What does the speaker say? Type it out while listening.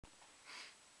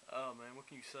Oh man, what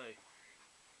can you say?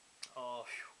 Uh,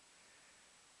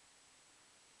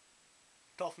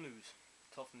 tough news.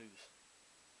 Tough news.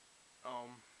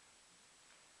 Um,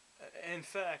 in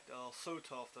fact, so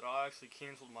tough that I actually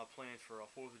canceled my plans for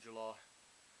 4th of July.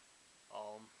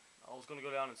 I was gonna go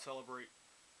down and celebrate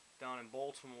down in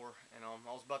Baltimore, and I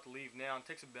was about to leave now. It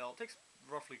takes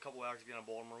roughly a couple hours to get in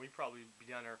Baltimore. We'd probably be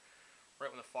down there right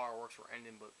when the fireworks were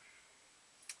ending, but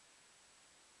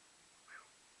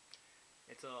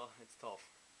it's tough.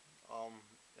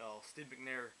 Steve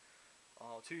McNair,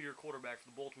 2-year quarterback for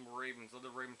the Baltimore Ravens, led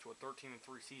the Ravens to a 13-3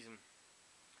 season,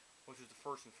 which was the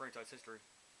first in franchise history.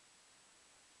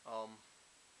 Um,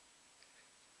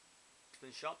 has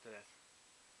been shot to death.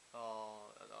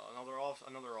 Another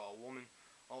woman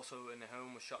also in the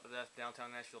home was shot to death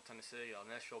downtown Nashville, Tennessee.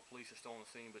 Nashville police are still on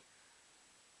the scene, but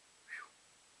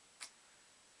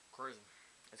crazy.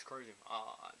 It's crazy.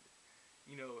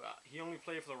 He only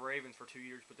played for the Ravens for 2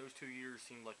 years, but those 2 years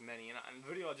seemed like many. And the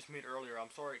video I just made earlier,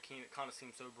 I'm sorry it kind of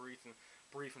seemed so brief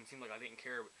and seemed like I didn't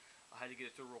care, but I had to get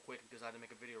it through real quick because I had to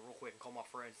make a video real quick and call my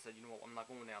friends and said, you know what, I'm not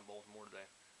going down to Baltimore today.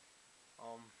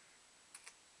 Um,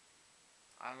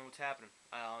 I don't know what's happening.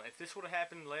 If this would have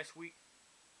happened last week,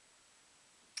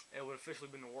 it would have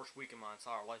officially been the worst week in my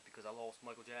entire life because I lost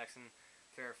Michael Jackson,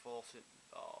 Farrah Fawcett,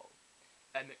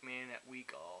 Ed McMahon that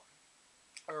week.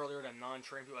 Earlier, than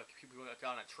non-trained people that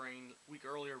got on that train. A week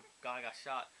earlier, guy got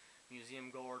shot, museum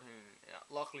guard, and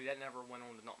luckily that never went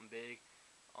on to nothing big.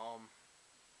 Um,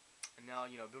 and now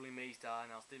Billy Mays died.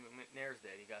 Now Steve McNair's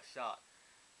dead. He got shot.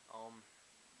 Um,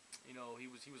 he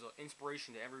was an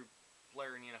inspiration to every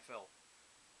player in the NFL,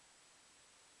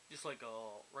 just like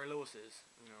Ray Lewis is.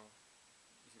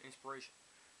 He's an inspiration.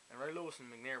 And Ray Lewis and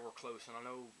McNair were close, and I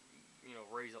know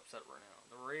Ray's upset right now.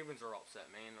 The Ravens are upset,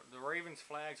 man. The Ravens'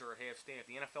 flags are at half staff.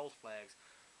 The NFL's flags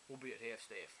will be at half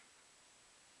staff.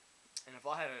 And if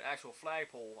I had an actual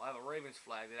flagpole, I have a Ravens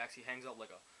flag that actually hangs up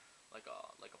like a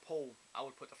pole. I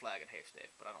would put the flag at half staff,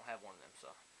 but I don't have one of them,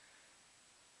 so.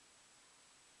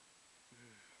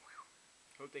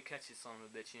 Hope they catch this son of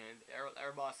a bitch.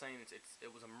 Everybody's saying it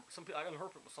was a some people. I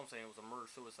heard some saying it was a murder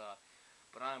suicide,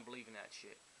 but I ain't believing that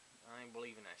shit. I ain't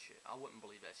believing that shit. I wouldn't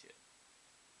believe that shit.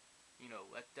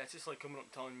 That's just like coming up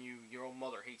and telling you your own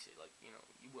mother hates it. Like,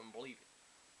 you wouldn't believe it.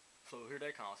 So hear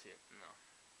that kind of shit. No.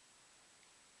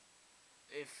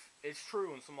 If it's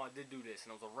true and somebody did do this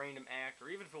and it was a random act, or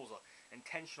even if it was an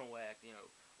intentional act,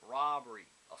 robbery,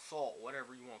 assault,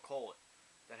 whatever you want to call it,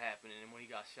 that happened, and when he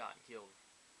got shot and killed,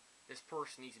 this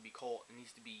person needs to be caught and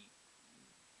needs to be.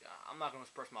 I'm not going to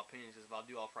express my opinions because if I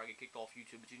do, I'll probably get kicked off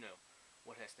YouTube. But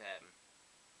what has to happen.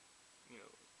 You know,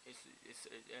 it's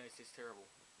just terrible.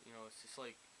 It's just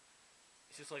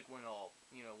like when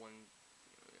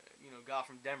guy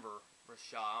from Denver was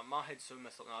shot. My head's so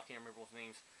messed up now I can't remember his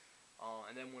names.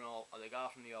 And then when the guy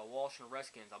from the Washington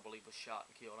Redskins, I believe, was shot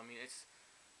and killed. I mean, it's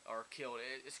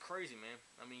crazy, man.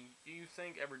 I mean, do you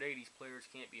think every day these players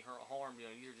can't be harmed?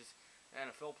 These are just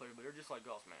NFL players, but they're just like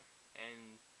us, man.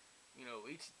 And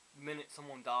each minute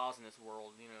someone dies in this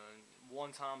world, and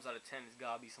 1 times out of 10, it's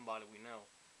gotta be somebody we know.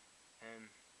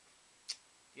 And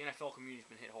the NFL community's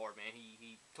been hit hard, man.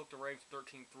 He took the Ravens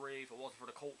 13-3. If it wasn't for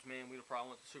the Colts, man, we'd have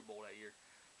probably went to the Super Bowl that year.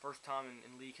 First time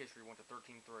in league history, went to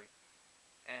 13-3.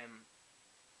 And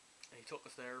he took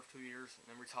us there for 2 years and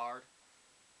then retired.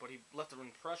 But he left an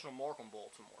impressionable mark on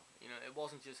Baltimore. It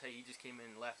wasn't just, hey, he just came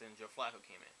in and left and Joe Flacco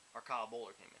came in. Or Kyle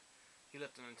Bowler came in. He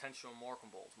left an intentional mark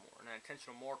on Baltimore. And that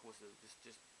intentional mark was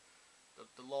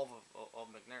the love of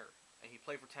McNair. And he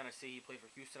played for Tennessee. He played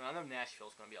for Houston. I know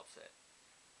Nashville's going to be upset.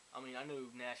 I mean, I know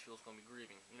Nashville's going to be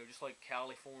grieving. Just like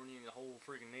California and the whole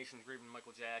freaking nation's grieving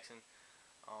Michael Jackson.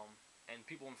 And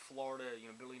people in Florida,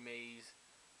 Billy Mays,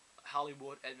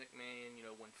 Hollywood, Ed McMahon,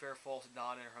 when Farrah Fawcett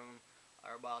died in her home,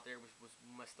 everybody out there was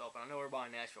messed up. And I know everybody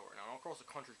in Nashville right now, all across the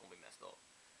country's going to be messed up.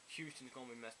 Houston's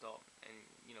going to be messed up. And,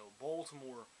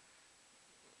 Baltimore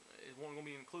is one going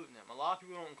to be including them. A lot of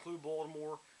people don't include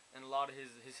Baltimore in a lot of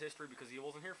his history because he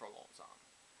wasn't here for a long time.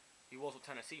 He was with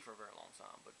Tennessee for a very long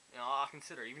time. But, I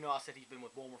consider, even though I said he's been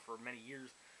with Baltimore for many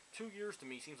years, 2 years to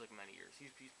me seems like many years.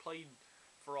 He's played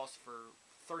for us for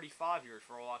 35 years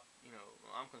for all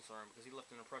I'm concerned because he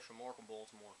left an impressionable mark on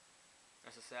Baltimore.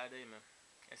 That's a sad day, man.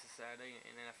 It's a sad day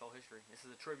in NFL history. This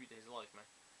is a tribute to his life, man.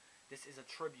 This is a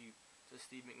tribute to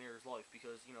Steve McNair's life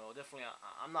because, definitely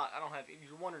I don't have, if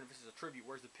you're wondering if this is a tribute,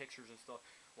 where's the pictures and stuff?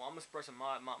 Well, I'm expressing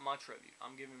my tribute.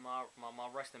 I'm giving my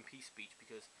rest in peace speech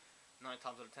because 9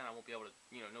 times out of 10 I won't be able to,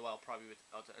 know I'll probably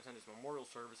attend this memorial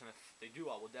service, and if they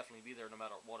do, I will definitely be there no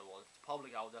matter what it was. If it's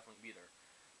public, I will definitely be there,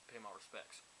 pay my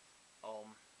respects.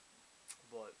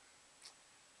 But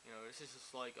You know, this is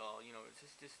just like,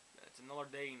 it's another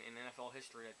day in NFL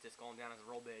history that's just gone down as a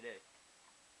real bad day.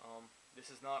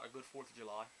 This is not a good 4th of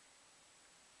July.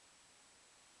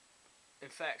 In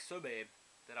fact, so bad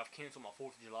that I've canceled my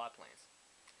 4th of July plans.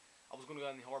 I was going to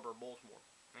go in the harbor of Baltimore.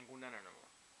 I ain't going down there no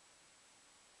more.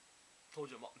 Told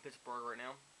you I'm up in Pittsburgh right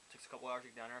now. Takes a couple hours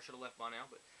to get down there. I should have left by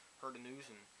now, but heard the news,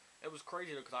 and it was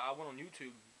crazy because I went on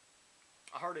YouTube.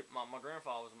 I heard it. My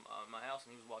grandfather was in my house,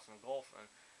 and he was watching golf, and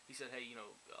he said, "Hey,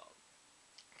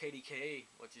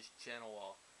 KDKA, which is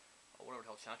channel, whatever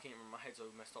the hell channel, I can't remember. My head's so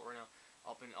messed up right now.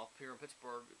 Up here in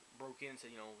Pittsburgh, broke in and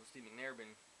said, Steve McNair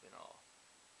been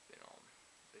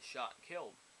shot and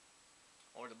killed,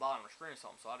 or at the bottom of the screen or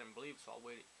something." So I didn't believe it, so I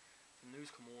waited. The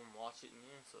news come on and watched it, and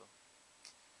yeah, so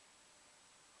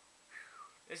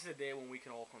this is a day when we can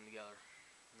all come together.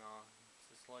 No,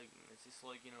 it's just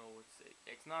like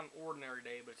it's not an ordinary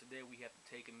day, but it's a day we have to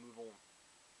take and move on.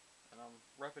 And I'm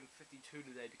repping 52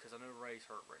 today because I know Ray's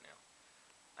hurt right now,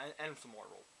 and some more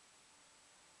roll.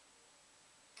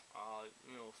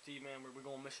 Steve, man, we're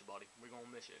gonna miss you, buddy. We're gonna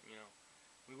miss you.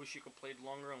 We wish you could have played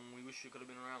longer, and we wish you could have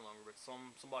been around longer. But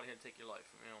somebody had to take your life.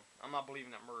 I'm not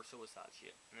believing that murder suicide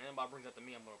shit. And anybody brings that to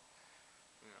me, I'm gonna,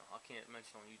 I can't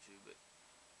mention on YouTube, but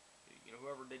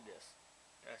whoever did this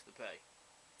has to pay.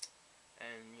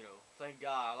 And thank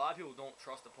God, a lot of people don't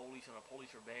trust the police, and the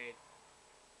police are bad.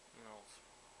 You know,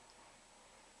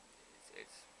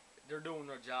 it's they're doing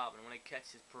their job, and when they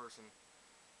catch this person,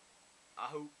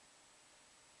 I hope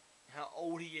how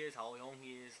old he is, how young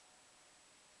he is.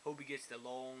 Hope he gets the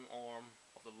long arm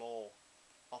of the law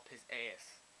up his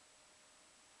ass.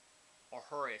 Or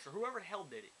her ass. Or whoever the hell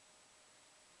did it.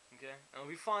 Okay? And if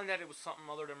we find that it was something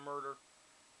other than murder,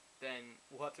 then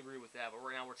we'll have to agree with that. But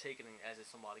right now we're taking it as if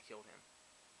somebody killed him.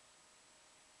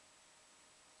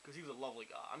 Because he was a lovely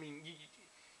guy. I mean,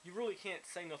 you really can't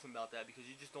say nothing about that because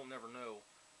you just don't never know.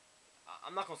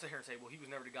 I'm not going to sit here and say, well, he was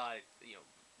never the guy that,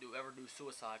 do ever do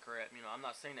suicide crap. I'm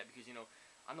not saying that because,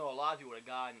 I know a lot of people that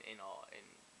got in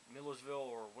Millersville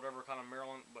or whatever kind of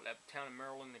Maryland, but that town in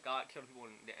Maryland that killed people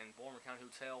in Baltimore County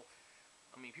Hotel.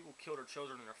 I mean, people kill their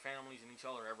children and their families and each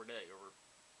other every day over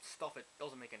stuff that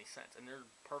doesn't make any sense. And they're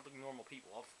perfectly normal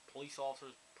people. Police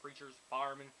officers, preachers,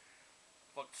 firemen,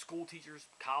 school teachers,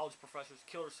 college professors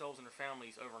kill themselves and their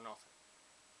families over nothing.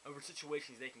 Over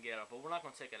situations they can get out of. But we're not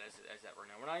going to take it as that right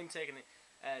now. We're not even taking it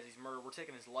as his murder. We're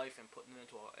taking his life and putting it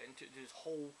into this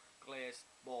whole glass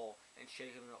ball and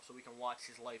shaking it up so we can watch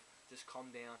his life just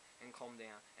come down and come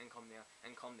down and come down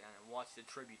and come down and watch the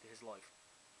tribute to his life.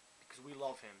 Because we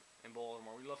love him in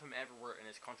Baltimore. We love him everywhere in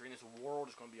this country. And this world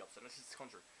is going to be upset. This is this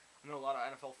country. I know a lot of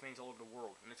NFL fans all over the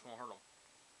world, and it's going to hurt them.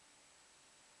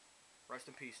 Rest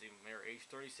in peace, Steve McNair, age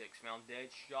 36, found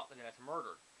dead, shot to death,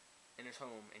 murdered in his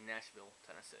home in Nashville,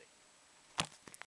 Tennessee.